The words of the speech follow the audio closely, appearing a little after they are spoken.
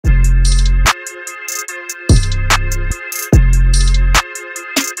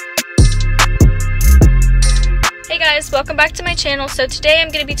guys, welcome back to my channel. So today I'm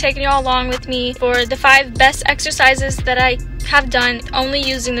going to be taking y'all along with me for the 5 best exercises that I have done only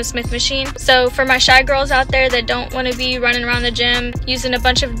using the Smith machine. So for my shy girls out there that don't want to be running around the gym using a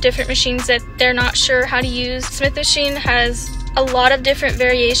bunch of different machines that they're not sure how to use, Smith machine has a lot of different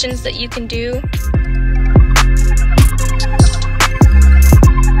variations that you can do.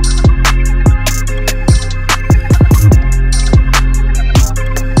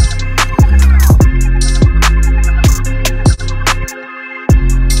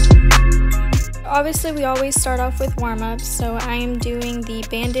 Obviously, we always start off with warm-ups, so I am doing the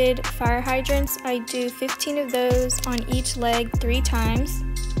banded fire hydrants. I do 15 of those on each leg 3 times.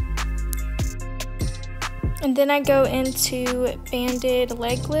 And then I go into banded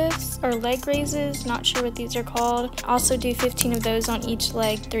leg lifts or leg raises, not sure what these are called. I also do 15 of those on each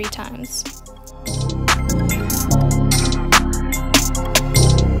leg 3 times.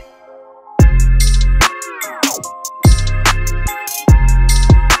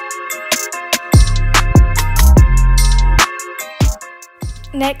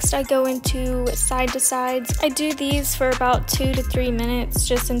 Next, I go into side to sides. I do these for about 2 to 3 minutes,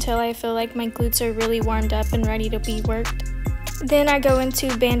 just until I feel like my glutes are really warmed up and ready to be worked. Then I go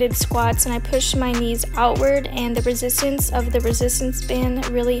into banded squats and I push my knees outward, and the resistance of the resistance band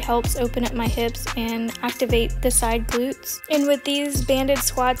really helps open up my hips and activate the side glutes. And with these banded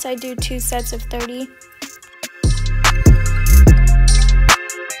squats, I do 2 sets of 30.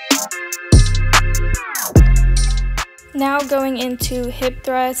 Now going into hip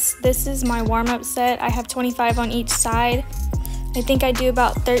thrusts, this is my warm-up set. I have 25 on each side. I think I do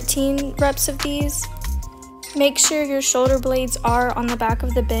about 13 reps of these. Make sure your shoulder blades are on the back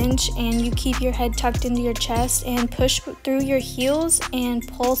of the bench and you keep your head tucked into your chest and push through your heels and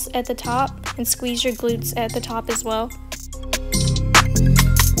pulse at the top and squeeze your glutes at the top as well.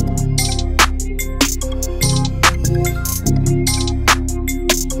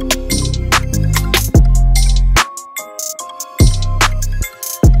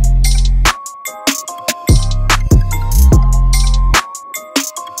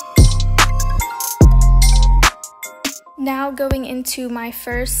 Now going into my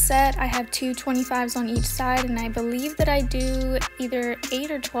first set, I have 2 25s on each side, and I believe that I do either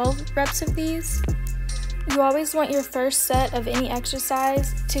 8 or 12 reps of these. You always want your first set of any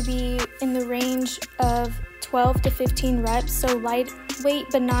exercise to be in the range of 12 to 15 reps, so lightweight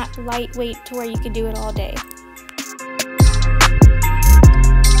but not lightweight to where you could do it all day.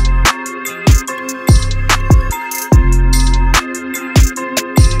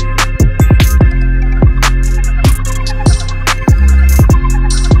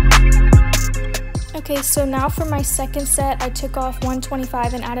 Okay, so now for my second set, I took off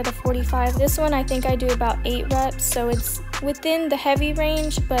 125 and added a 45. This one I think I do about 8 reps, so it's within the heavy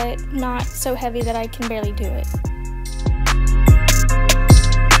range, but not so heavy that I can barely do it.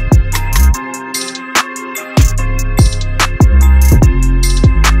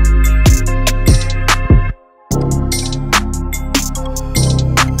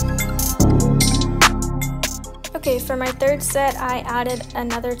 Okay, for my third set, I added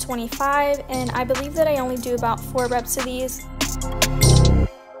another 25, and I believe that I only do about 4 reps of these.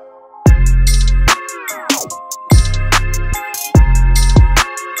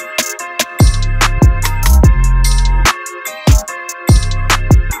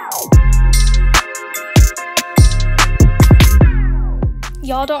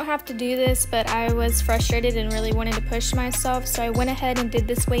 Y'all don't have to do this, but I was frustrated and really wanted to push myself, so I went ahead and did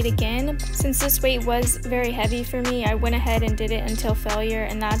this weight again. Since this weight was very heavy for me, I went ahead and did it until failure,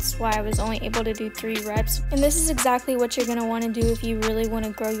 and that's why I was only able to do 3 reps. And this is exactly what you're going to want to do if you really want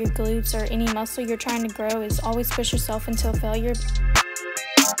to grow your glutes or any muscle you're trying to grow, is always push yourself until failure.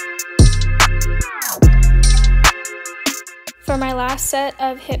 For my last set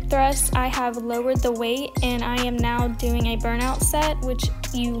of hip thrusts, I have lowered the weight, and I am now doing a burnout set, which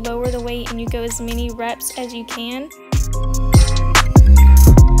you lower the weight and you go as many reps as you can.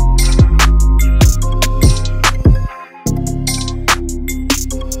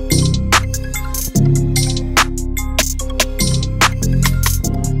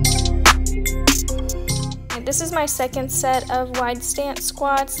 This is my second set of wide stance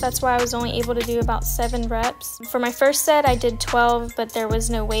squats. That's why I was only able to do about 7 reps. For my first set, I did 12, but there was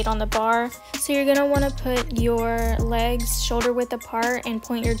no weight on the bar. So you're gonna wanna put your legs shoulder width apart and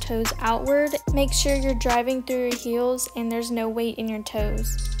point your toes outward. Make sure you're driving through your heels and there's no weight in your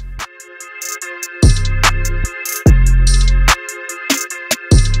toes.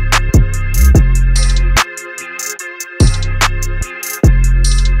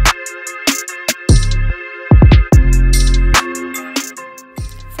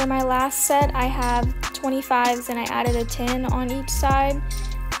 For my last set, I have 25s and I added a 10 on each side,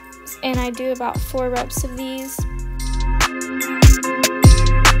 and I do about 4 reps of these.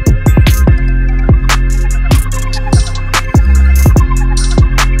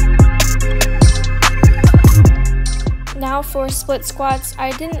 Now for split squats,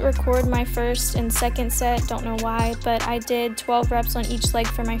 I didn't record my first and second set, don't know why, but I did 12 reps on each leg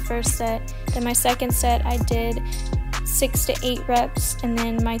for my first set. Then my second set I did 6 to 8 reps, and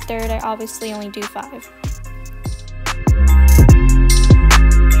then my third I obviously only do 5.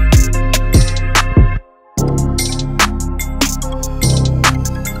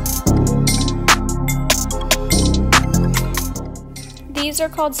 These are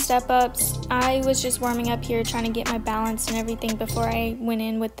called step-ups. I was just warming up here trying to get my balance and everything before I went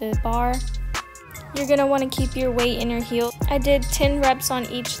in with the bar. You're going to want to keep your weight in your heel. I did 10 reps on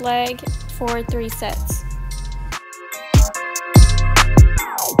each leg for 3 sets.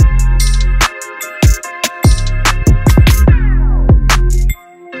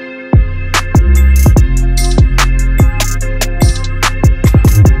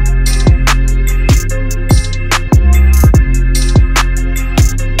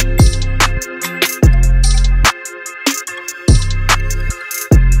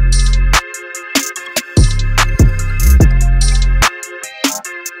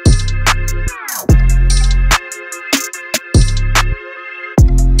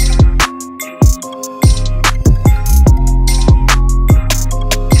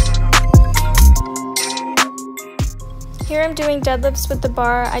 Here I'm doing deadlifts with the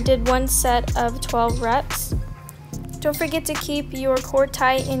bar. I did 1 set of 12 reps. Don't forget to keep your core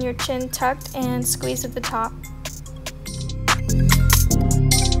tight and your chin tucked and squeeze at the top.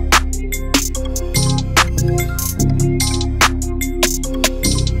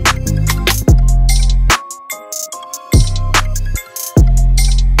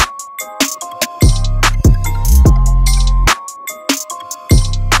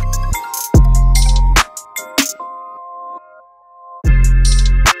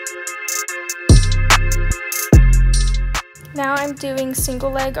 Now I'm doing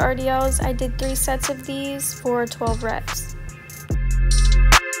single leg RDLs. I did 3 sets of these for 12 reps.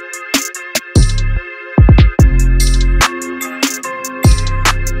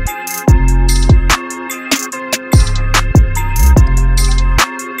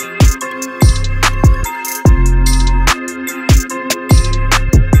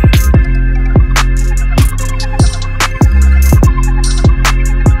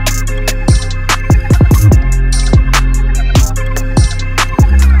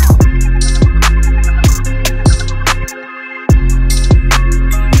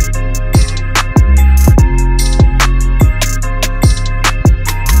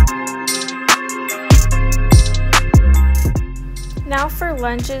 Now for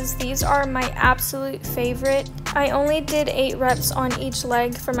lunges, these are my absolute favorite. I only did 8 reps on each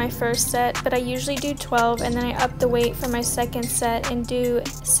leg for my first set, but I usually do 12, and then I up the weight for my second set and do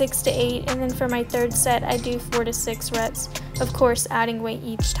 6 to 8, and then for my third set I do 4 to 6 reps, of course adding weight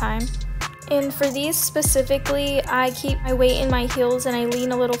each time. And for these specifically, I keep my weight in my heels and I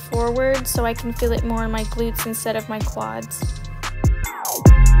lean a little forward so I can feel it more in my glutes instead of my quads.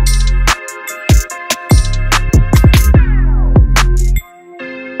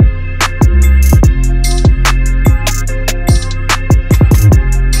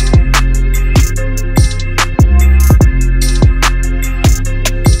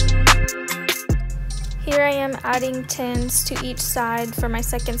 Here I am adding 10s to each side for my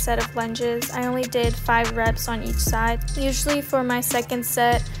second set of lunges. I only did 5 reps on each side. Usually for my second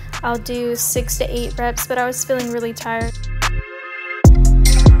set, I'll do 6 to 8 reps, but I was feeling really tired.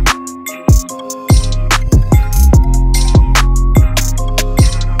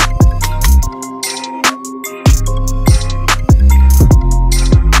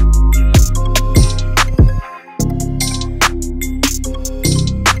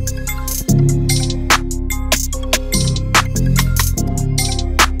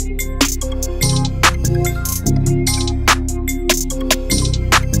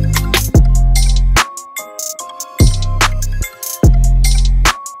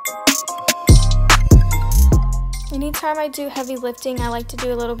 Anytime I do heavy lifting, I like to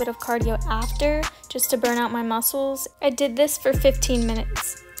do a little bit of cardio after, just to burn out my muscles. I did this for 15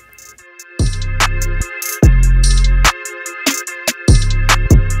 minutes.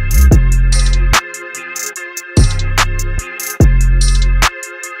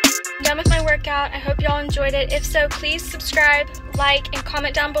 Done with my workout. I hope y'all enjoyed it. If so, please subscribe, like, and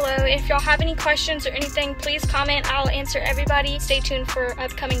comment down below. If y'all have any questions or anything, please comment. I'll answer everybody. Stay tuned for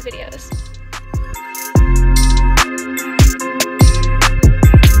upcoming videos.